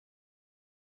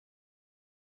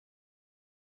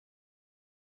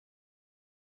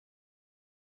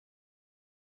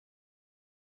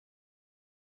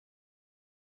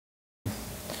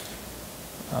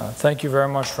Thank you very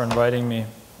much for inviting me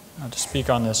to speak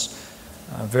on this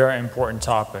very important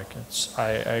topic. I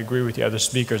agree with the other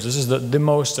speakers. This is the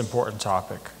most important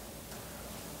topic.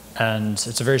 And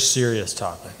it's a very serious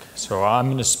topic. So I'm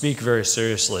going to speak very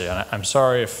seriously. And I'm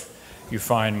sorry if you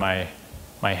find my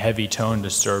heavy tone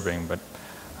disturbing, but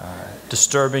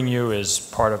disturbing you is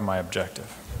part of my objective.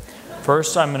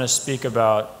 First, I'm going to speak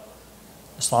about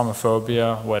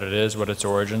Islamophobia, what it is, what its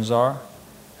origins are.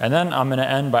 And then I'm going to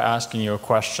end by asking you a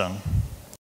question.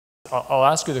 I'll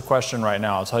ask you the question right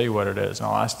now. I'll tell you what it is, and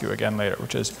I'll ask you again later,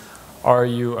 which is, are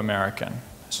you American?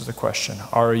 This is the question.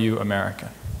 Are you American?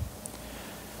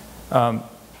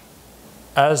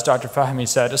 As Dr. Fahmy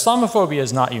said, Islamophobia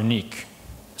is not unique.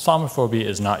 Islamophobia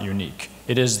is not unique.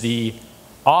 It is the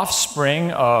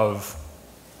offspring of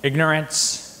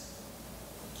ignorance,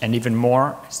 and even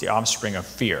more, it's the offspring of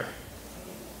fear.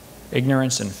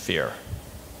 Ignorance and fear.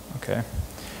 Okay?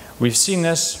 We've seen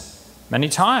this many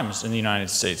times in the United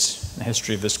States, in the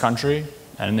history of this country,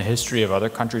 and in the history of other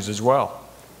countries as well.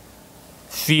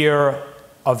 Fear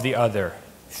of the other,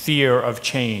 fear of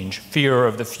change, fear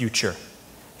of the future,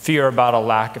 fear about a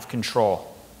lack of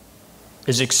control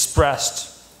is expressed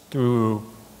through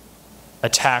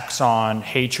attacks on,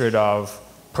 hatred of,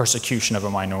 persecution of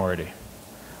a minority.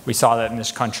 We saw that in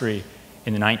this country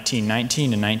in the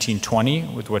 1919 and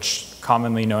 1920, with what's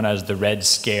commonly known as the Red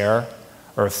Scare,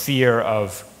 or a fear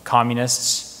of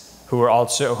communists who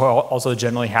also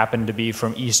generally happen to be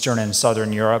from Eastern and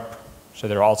Southern Europe, so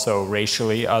they're also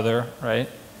racially other, right?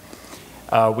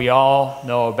 We all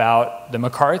know about the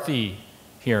McCarthy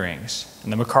hearings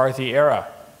and the McCarthy era,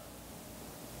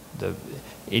 the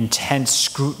intense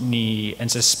scrutiny and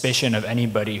suspicion of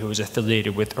anybody who was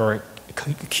affiliated with or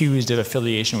accused of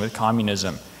affiliation with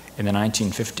communism in the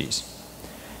 1950s.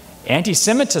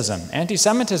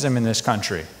 Anti-Semitism in this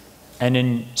country, and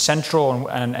in Central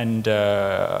and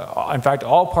in fact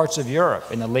all parts of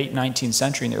Europe in the late 19th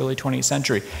century and the early 20th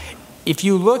century. If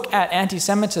you look at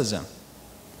anti-Semitism,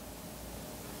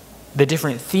 the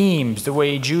different themes, the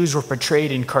way Jews were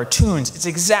portrayed in cartoons, it's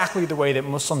exactly the way that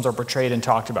Muslims are portrayed and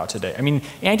talked about today. I mean,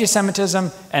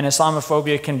 anti-Semitism and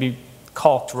Islamophobia can be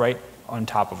calked right on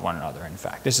top of one another, in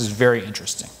fact. This is very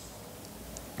interesting.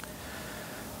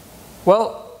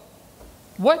 Well,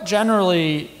 what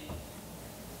generally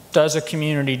does a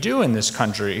community do in this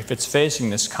country if it's facing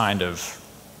this kind of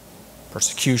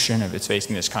persecution, if it's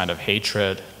facing this kind of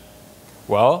hatred?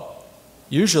 Well,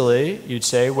 usually you'd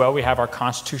say, well, we have our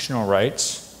constitutional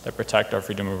rights that protect our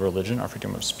freedom of religion, our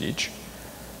freedom of speech,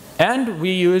 and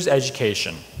we use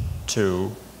education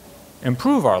to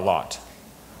improve our lot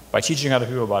by teaching other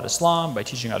people about Islam, by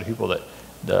teaching other people that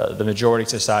the majority of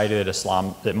society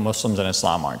that Muslims and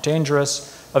Islam aren't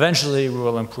dangerous. Eventually, we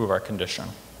will improve our condition.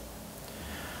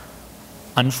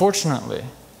 Unfortunately,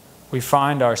 we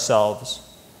find ourselves,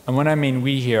 and when I mean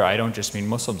we here, I don't just mean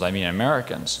Muslims, I mean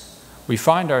Americans. We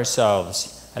find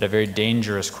ourselves at a very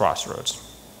dangerous crossroads.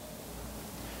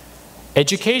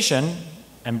 Education,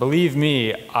 and believe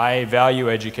me, I value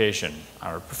education.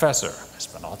 I'm a professor. I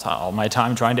spend all my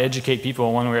time trying to educate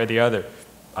people one way or the other.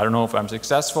 I don't know if I'm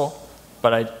successful,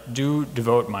 but I do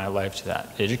devote my life to that.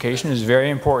 Education is very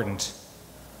important,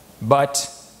 but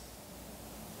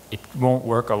it won't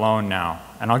work alone now.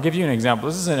 And I'll give you an example.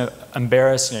 This is an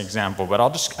embarrassing example, but I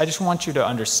just want you to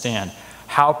understand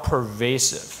how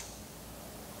pervasive,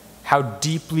 how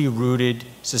deeply rooted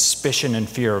suspicion and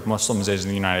fear of Muslims is in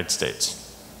the United States.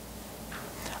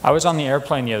 I was on the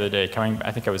airplane the other day,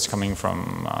 I think I was coming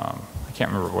from, I can't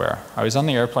remember where. I was on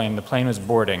the airplane, the plane was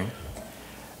boarding,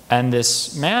 and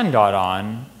this man got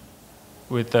on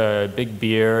with a big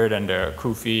beard and a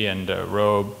kufi and a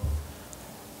robe,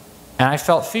 and I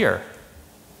felt fear.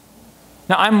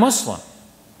 Now, I'm Muslim.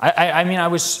 I mean, I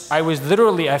was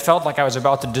literally, I felt like I was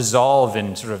about to dissolve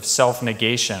in sort of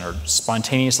self-negation or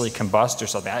spontaneously combust or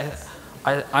something.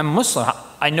 I'm Muslim.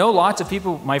 I know lots of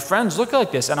people, my friends look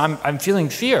like this, and I'm feeling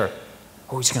fear.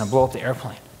 Oh, he's going to blow up the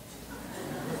airplane.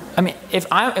 I mean, if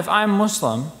I'm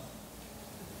Muslim,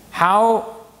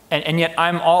 how, and yet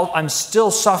I'm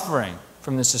still suffering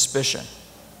from this suspicion.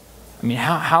 I mean,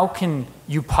 how can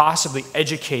you possibly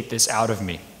educate this out of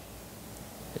me?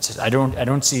 I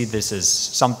don't see this as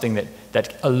something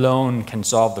that alone can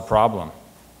solve the problem.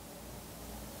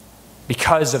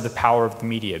 Because of the power of the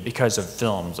media, because of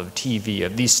films, of TV,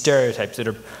 of these stereotypes that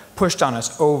are pushed on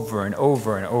us over and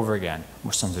over and over again.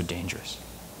 Muslims are dangerous.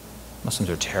 Muslims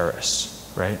are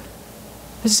terrorists, right?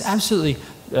 This is absolutely,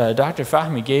 Dr.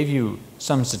 Fahmy gave you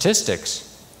some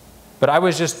statistics, but I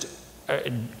was just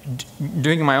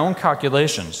doing my own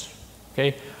calculations,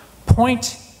 okay?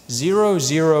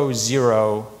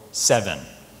 0.0007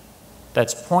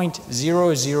 That's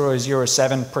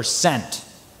 0.0007%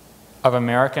 of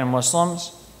American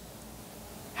Muslims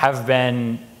have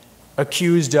been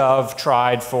accused of,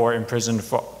 tried for, imprisoned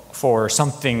for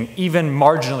something even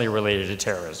marginally related to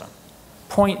terrorism.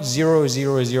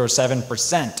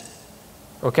 0.0007%,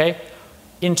 okay?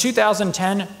 In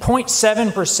 2010,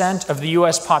 0.7% of the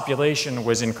US population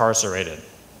was incarcerated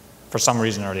for some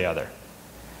reason or the other.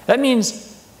 That means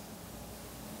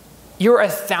you're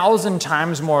 1,000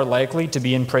 times more likely to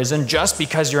be in prison just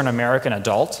because you're an American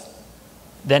adult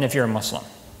than if you're a Muslim.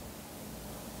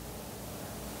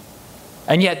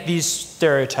 And yet these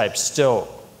stereotypes still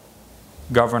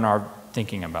govern our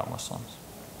thinking about Muslims.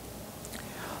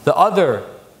 The other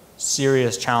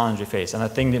serious challenge we face, and the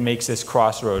thing that makes this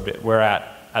crossroad that we're at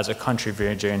as a country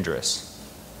very dangerous,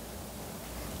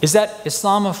 is that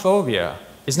Islamophobia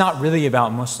is not really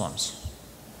about Muslims.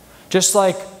 Just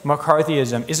like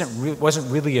McCarthyism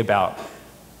wasn't really about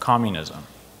communism,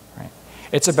 right?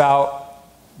 It's about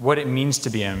what it means to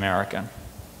be an American.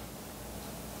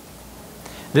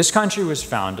 This country was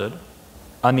founded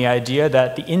on the idea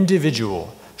that the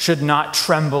individual should not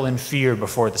tremble in fear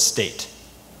before the state.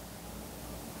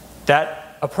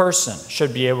 That a person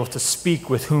should be able to speak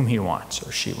with whom he wants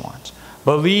or she wants,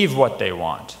 believe what they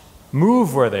want,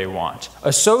 move where they want,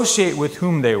 associate with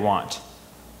whom they want.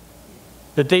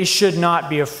 That they should not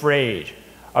be afraid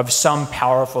of some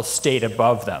powerful state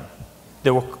above them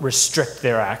that will restrict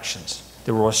their actions,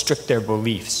 that will restrict their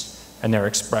beliefs and their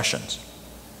expressions.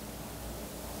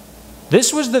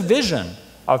 This was the vision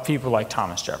of people like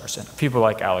Thomas Jefferson, of people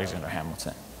like Alexander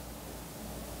Hamilton,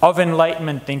 of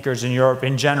Enlightenment thinkers in Europe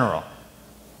in general.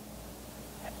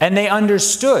 And they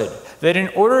understood that in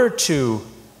order to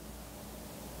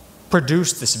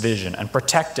produce this vision and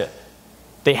protect it,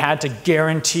 they had to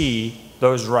guarantee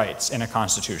those rights in a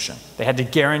constitution. They had to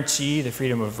guarantee the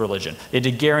freedom of religion. They had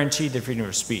to guarantee the freedom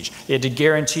of speech. They had to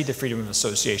guarantee the freedom of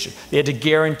association. They had to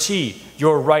guarantee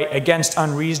your right against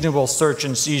unreasonable search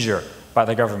and seizure by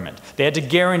the government. They had to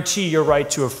guarantee your right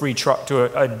to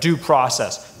a due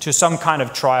process, to some kind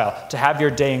of trial, to have your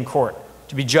day in court,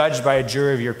 to be judged by a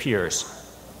jury of your peers.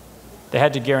 They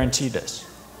had to guarantee this.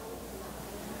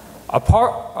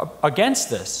 Against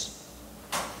this,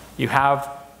 you have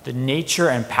the nature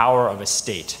and power of a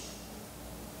state.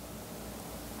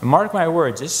 And mark my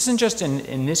words, this isn't just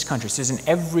in this country, this is in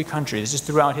every country, this is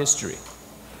throughout history.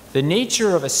 The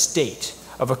nature of a state,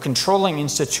 of a controlling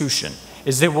institution,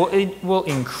 is that it will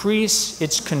increase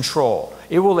its control.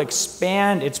 It will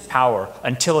expand its power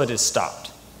until it is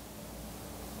stopped.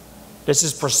 This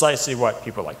is precisely what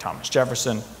people like Thomas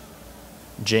Jefferson,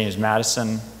 James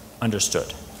Madison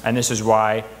understood. And this is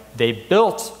why they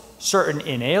built certain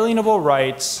inalienable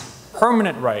rights,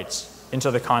 permanent rights,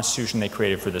 into the Constitution they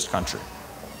created for this country.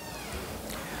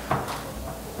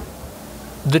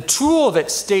 The tool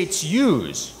that states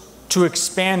use to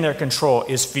expand their control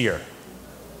is fear.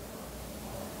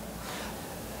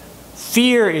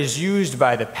 Fear is used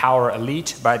by the power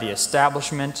elite, by the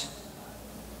establishment,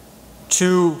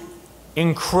 to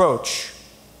encroach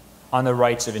on the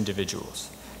rights of individuals,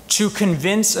 to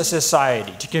convince a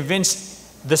society, to convince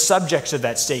the subjects of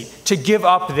that state to give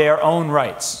up their own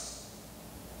rights.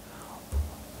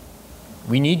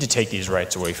 We need to take these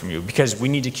rights away from you because we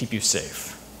need to keep you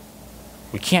safe.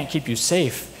 We can't keep you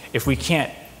safe if we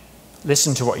can't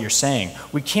listen to what you're saying.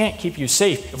 We can't keep you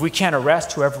safe if we can't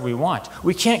arrest whoever we want.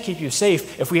 We can't keep you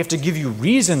safe if we have to give you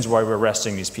reasons why we're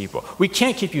arresting these people. We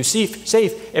can't keep you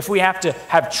safe if we have to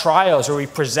have trials where we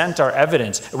present our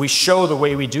evidence and we show the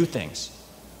way we do things.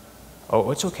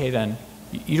 Oh, it's okay then.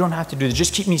 You don't have to do this.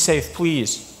 Just keep me safe,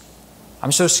 please.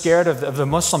 I'm so scared of the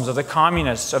Muslims, of the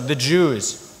communists, of the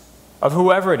Jews, of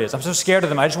whoever it is. I'm so scared of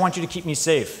them. I just want you to keep me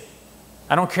safe.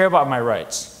 I don't care about my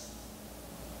rights.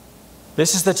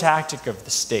 This is the tactic of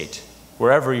the state,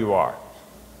 wherever you are.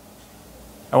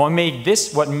 And what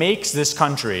makes this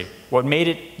country, what made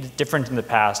it different in the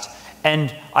past,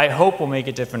 and I hope will make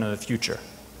it different in the future,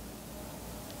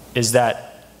 is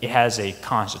that it has a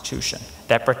constitution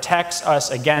that protects us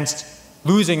against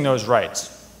losing those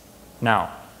rights.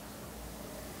 Now,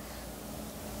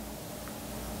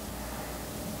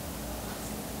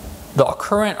 the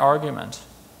current argument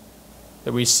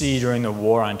that we see during the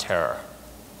war on terror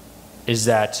is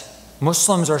that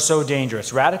Muslims are so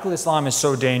dangerous, radical Islam is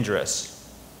so dangerous,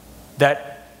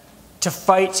 that to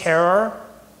fight terror,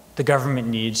 the government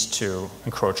needs to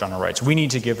encroach on our rights. We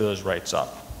need to give those rights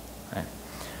up. Right?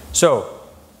 So,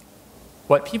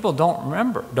 what people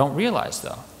don't realize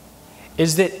though,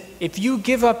 is that if you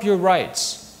give up your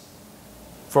rights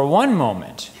for one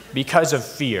moment because of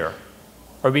fear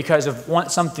or because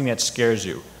of something that scares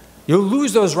you, you'll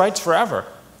lose those rights forever.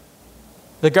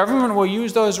 The government will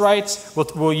use those rights,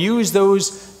 will use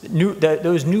those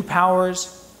new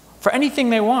powers for anything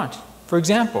they want. For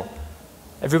example,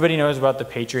 everybody knows about the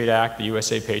Patriot Act, the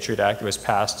USA Patriot Act that was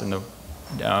passed in the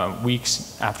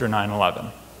weeks after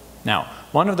 9/11. Now,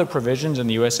 one of the provisions in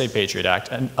the USA Patriot Act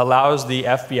allows the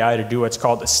FBI to do what's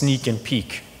called a sneak and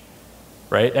peek,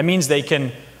 right? That means they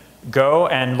can go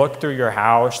and look through your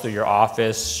house, through your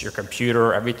office, your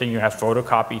computer, everything you have,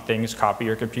 photocopy things, copy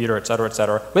your computer, et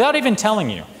cetera, without even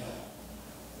telling you,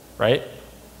 right?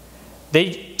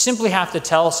 They simply have to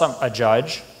tell a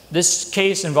judge, this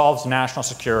case involves national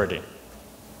security.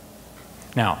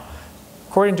 Now,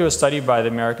 according to a study by the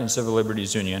American Civil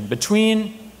Liberties Union,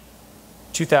 between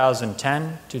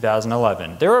 2010,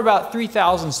 2011, there were about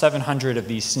 3,700 of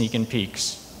these sneak and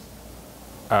peeks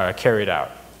carried out.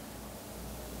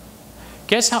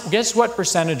 Guess what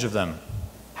percentage of them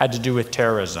had to do with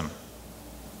terrorism?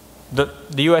 The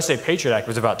USA Patriot Act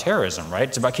was about terrorism, right?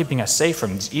 It's about keeping us safe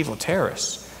from these evil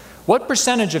terrorists. What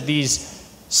percentage of these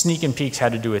sneak and peeks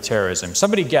had to do with terrorism?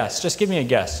 Somebody guess. Just give me a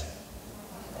guess.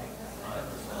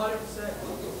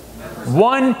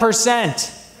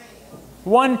 1%.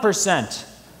 1%.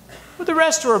 Well, the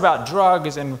rest were about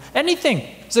drugs and anything.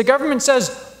 So the government says,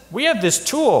 we have this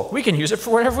tool. We can use it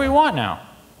for whatever we want now.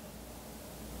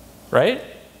 Right?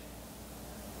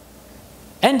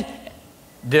 And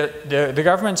the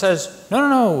government says,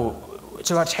 no,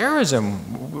 it's about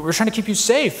terrorism. We're trying to keep you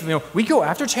safe. You know, we go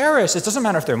after terrorists. It doesn't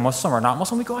matter if they're Muslim or not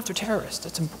Muslim. We go after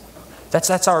terrorists.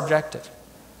 That's our objective.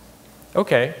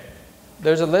 Okay.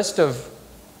 There's a list of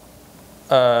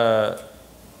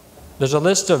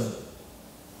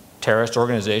terrorist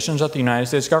organizations that the United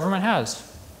States government has.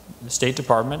 The State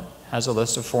Department has a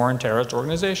list of foreign terrorist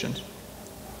organizations.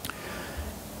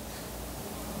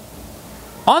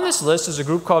 On this list is a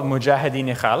group called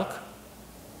Mujahideen-e-Khalq,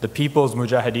 the People's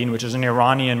Mujahideen, which is an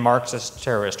Iranian Marxist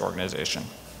terrorist organization,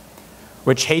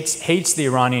 which hates the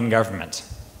Iranian government,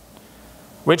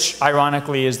 which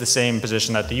ironically is the same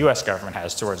position that the US government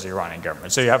has towards the Iranian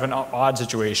government. So you have an odd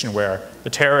situation where the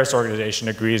terrorist organization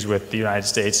agrees with the United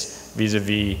States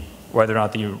vis-a-vis whether or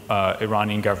not the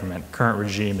Iranian government, current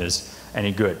regime, is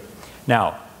any good.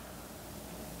 Now,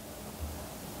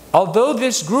 although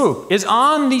this group is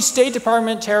on the State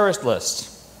Department terrorist list,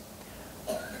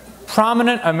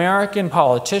 prominent American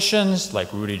politicians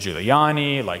like Rudy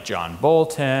Giuliani, like John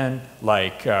Bolton,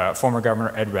 like former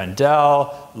Governor Ed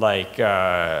Rendell, like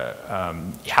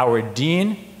Howard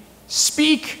Dean,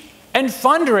 speak and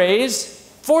fundraise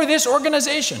for this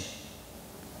organization.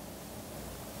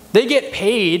 They get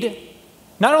paid.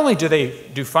 Not only do they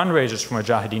do fundraisers for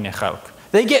Mujahideen-e-Khalq,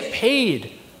 they get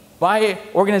paid by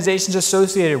organizations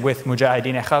associated with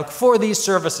Mujahideen-e-Khalq for these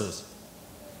services.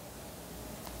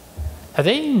 Are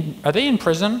they in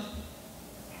prison?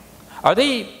 Are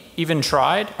they even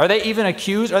tried? Are they even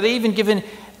accused? Are they even given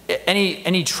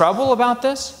any trouble about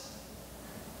this?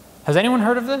 Has anyone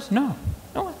heard of this? No.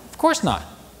 No, of course not.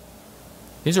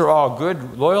 These are all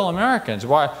good, loyal Americans.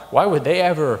 Why would they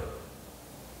ever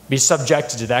be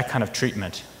subjected to that kind of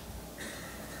treatment?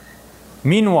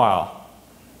 Meanwhile,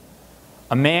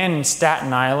 a man in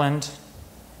Staten Island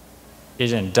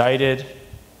is indicted,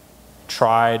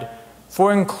 tried,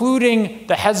 for including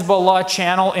the Hezbollah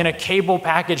channel in a cable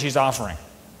package he's offering.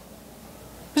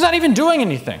 He's not even doing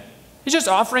anything. He's just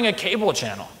offering a cable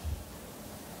channel.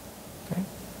 Okay.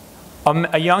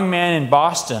 A young man in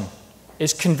Boston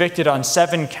is convicted on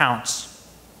 7 counts,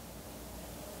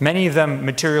 many of them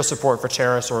material support for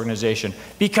terrorist organization,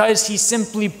 because he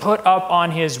simply put up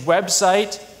on his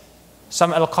website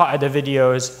some Al-Qaeda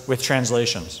videos with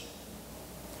translations.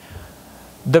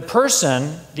 The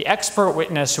person, the expert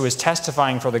witness who is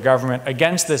testifying for the government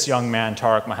against this young man,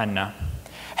 Tariq Mahanna,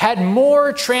 had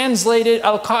more translated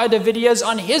Al-Qaeda videos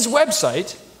on his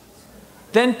website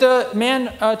than the man,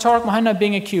 Tariq Mahanna,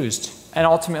 being accused and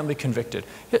ultimately convicted.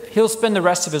 He'll spend the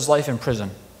rest of his life in prison,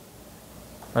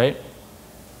 right?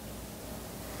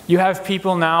 You have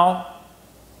people now,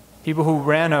 people who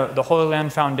ran the Holy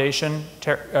Land Foundation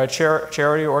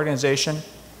charity organization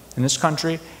in this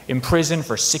country, in prison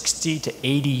for 60 to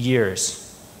 80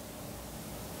 years.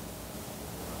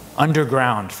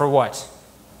 Underground, for what?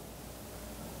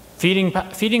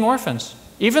 Feeding orphans.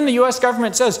 Even the US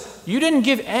government says, you didn't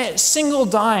give a single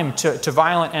dime to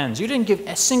violent ends. You didn't give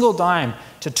a single dime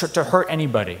to hurt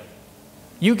anybody.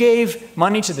 You gave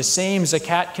money to the same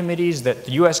zakat committees that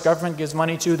the US government gives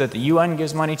money to, that the UN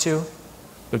gives money to,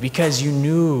 but because you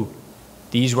knew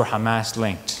these were Hamas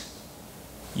linked,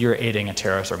 you're aiding a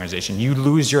terrorist organization. You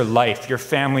lose your life, your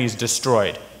family is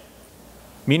destroyed.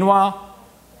 Meanwhile,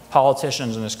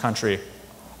 politicians in this country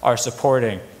are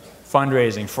supporting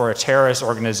fundraising for a terrorist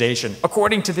organization,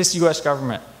 according to this US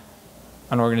government,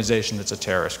 an organization that's a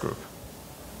terrorist group?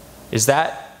 Is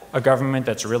that a government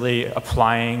that's really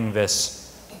applying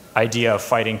this idea of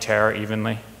fighting terror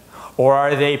evenly? Or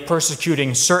are they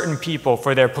persecuting certain people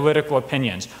for their political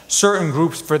opinions, certain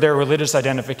groups for their religious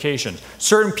identifications,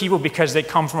 certain people because they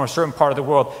come from a certain part of the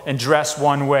world and dress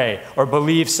one way or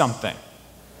believe something?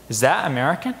 Is that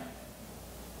American?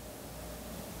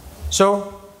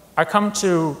 So I come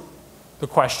to the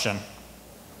question,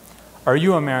 are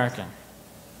you American?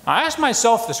 I ask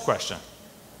myself this question.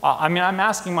 I'm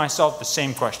asking myself the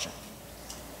same question.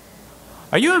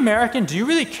 Are you American? Do you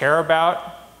really care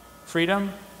about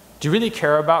freedom? Do you really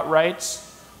care about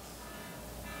rights?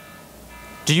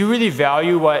 Do you really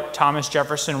value what Thomas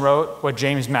Jefferson wrote, what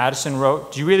James Madison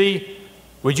wrote?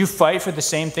 Would you fight for the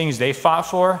same things they fought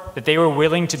for, that they were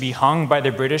willing to be hung by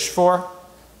the British for,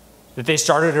 that they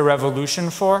started a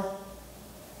revolution for?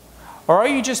 Or are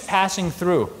you just passing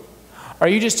through? Are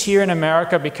you just here in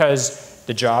America because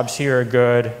the jobs here are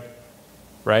good,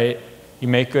 right? You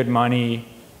make good money,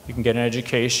 you can get an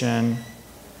education,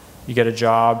 you get a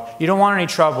job. You don't want any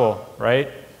trouble, right?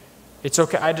 It's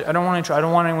okay. I don't want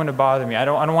anyone to bother me. I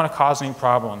don't want to cause any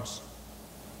problems.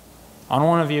 I don't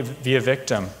want to be a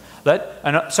victim.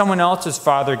 Someone else's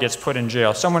father gets put in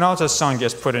jail. Someone else's son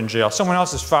gets put in jail. Someone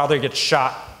else's father gets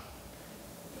shot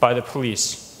by the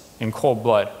police in cold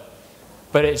blood.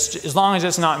 But as long as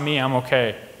it's not me, I'm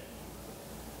okay.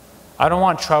 I don't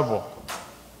want trouble.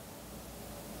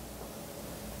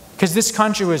 Because this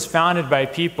country was founded by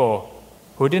people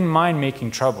who didn't mind making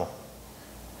trouble.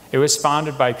 It was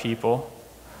founded by people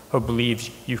who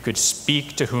believed you could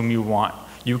speak to whom you want.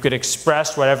 You could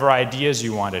express whatever ideas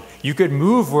you wanted. You could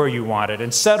move where you wanted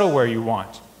and settle where you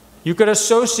want. You could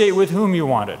associate with whom you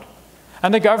wanted.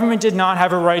 And the government did not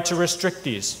have a right to restrict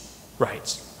these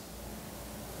rights.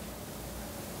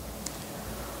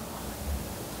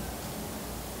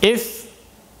 If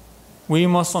we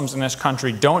Muslims in this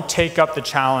country don't take up the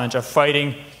challenge of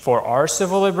fighting for our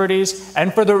civil liberties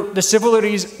and for the civil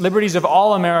liberties of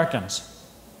all Americans,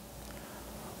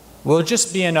 we'll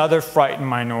just be another frightened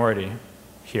minority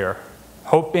here,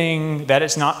 hoping that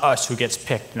it's not us who gets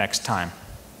picked next time.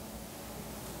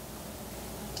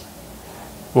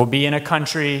 We'll be in a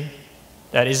country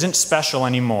that isn't special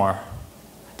anymore,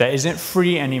 that isn't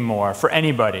free anymore for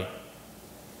anybody.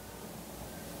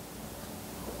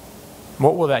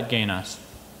 What will that gain us?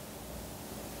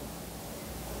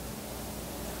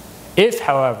 If,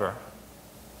 however,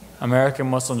 American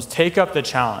Muslims take up the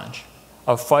challenge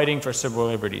of fighting for civil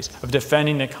liberties, of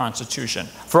defending the Constitution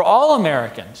for all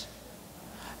Americans,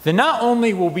 then not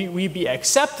only will we be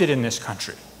accepted in this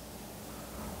country,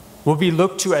 we'll be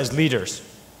looked to as leaders.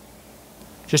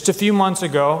 Just a few months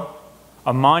ago,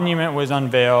 a monument was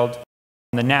unveiled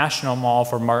in the National Mall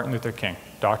for Martin Luther King,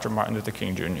 Dr. Martin Luther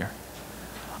King Jr.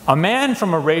 A man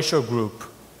from a racial group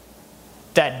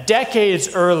that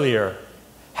decades earlier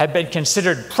had been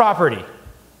considered property,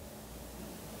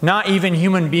 not even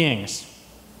human beings.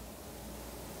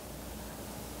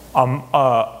 A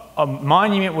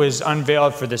monument was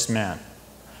unveiled for this man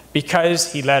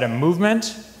because he led a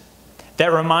movement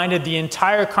that reminded the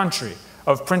entire country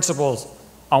of principles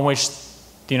on which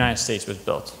the United States was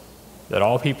built, that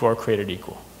all people are created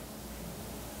equal.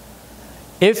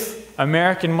 If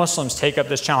American Muslims take up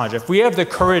this challenge, if we have the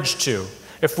courage to,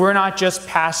 if we're not just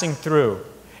passing through,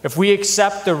 if we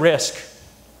accept the risk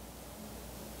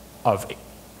of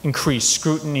increased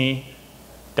scrutiny,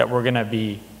 that we're going to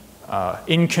be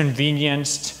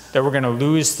inconvenienced, that we're going to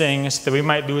lose things, that we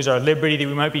might lose our liberty, that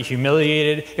we might be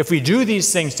humiliated, if we do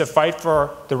these things to fight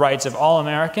for the rights of all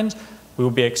Americans, we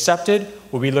will be accepted,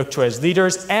 we'll be looked to as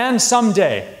leaders, and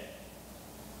someday,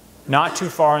 not too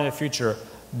far in the future,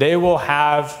 they will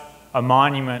have a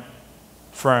monument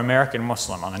for an American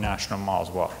Muslim on the National Mall as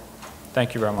well.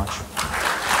 Thank you very much.